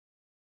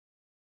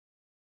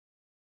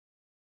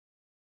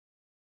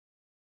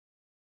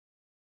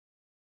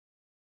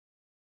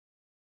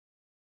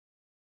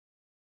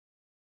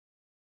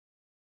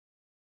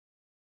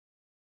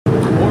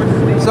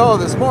So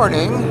this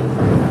morning,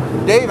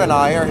 Dave and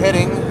I are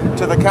heading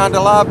to the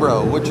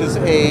Candelabro, which is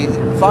a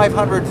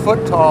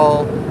 500-foot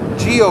tall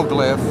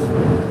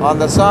geoglyph on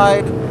the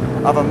side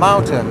of a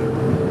mountain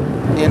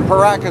in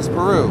Paracas,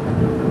 Peru.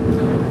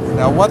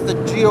 Now, what the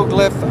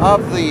geoglyph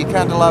of the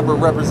Candelabro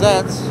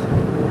represents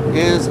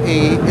is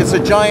it's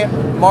a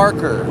giant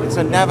marker. It's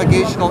a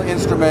navigational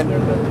instrument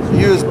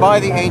used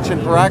by the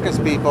ancient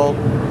Paracas people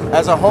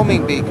as a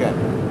homing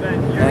beacon.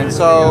 And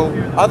so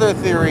other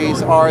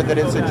theories are that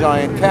it's a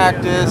giant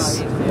cactus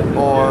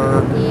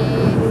or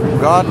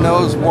God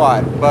knows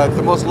what, but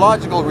the most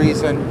logical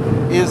reason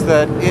is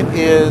that it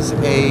is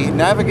a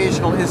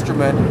navigational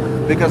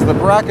instrument because the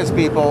Paracas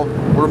people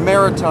were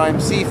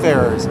maritime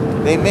seafarers.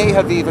 They may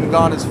have even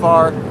gone as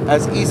far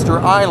as Easter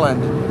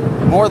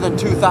Island more than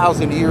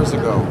 2,000 years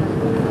ago.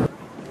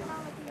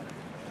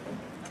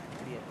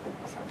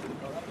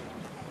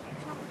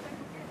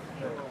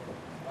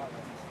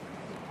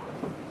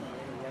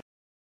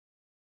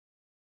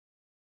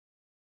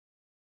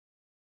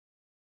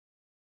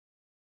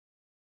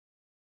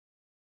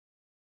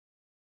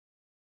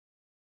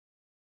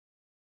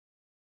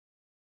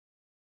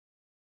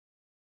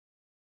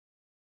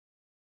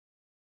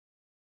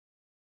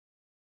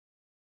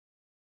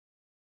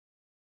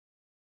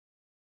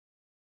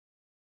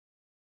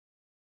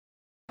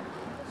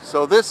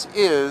 So this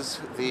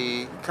is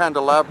the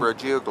Candelabro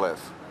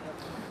geoglyph,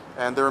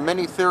 and there are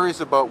many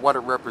theories about what it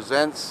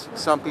represents.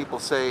 Some people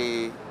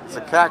say it's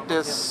a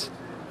cactus,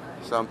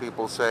 some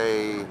people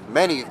say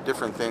many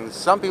different things,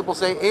 some people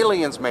say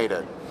aliens made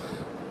it.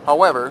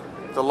 However,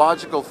 the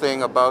logical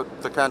thing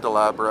about the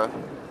Candelabro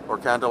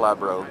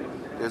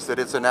is that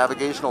it's a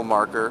navigational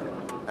marker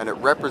and it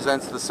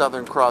represents the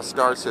Southern Cross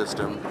star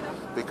system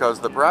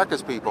because the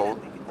Paracas people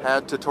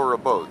had Totora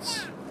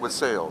boats with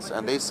sails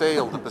and they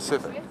sailed the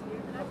Pacific.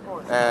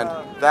 And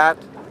that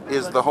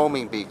is the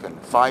homing beacon,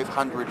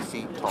 500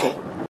 feet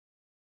tall.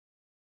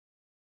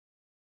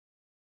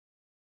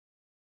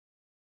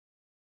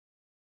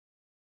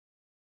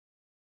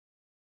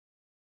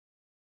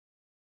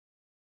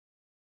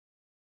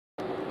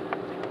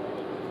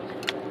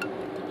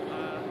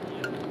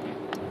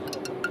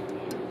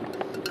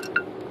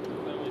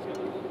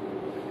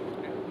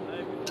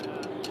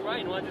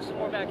 Ryan, you want to do some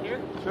more back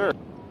here? Sure.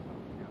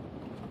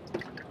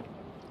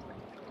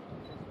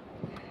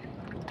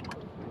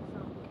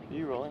 Are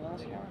you rolling on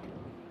this camera?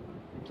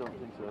 Don't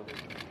think so.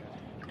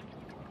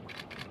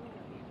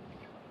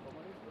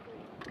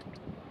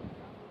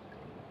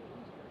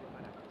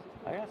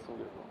 I got some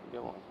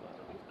good ones, but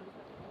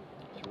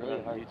it's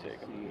really how you take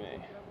them to me.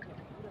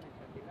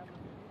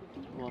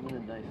 Well, I'm in a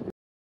nice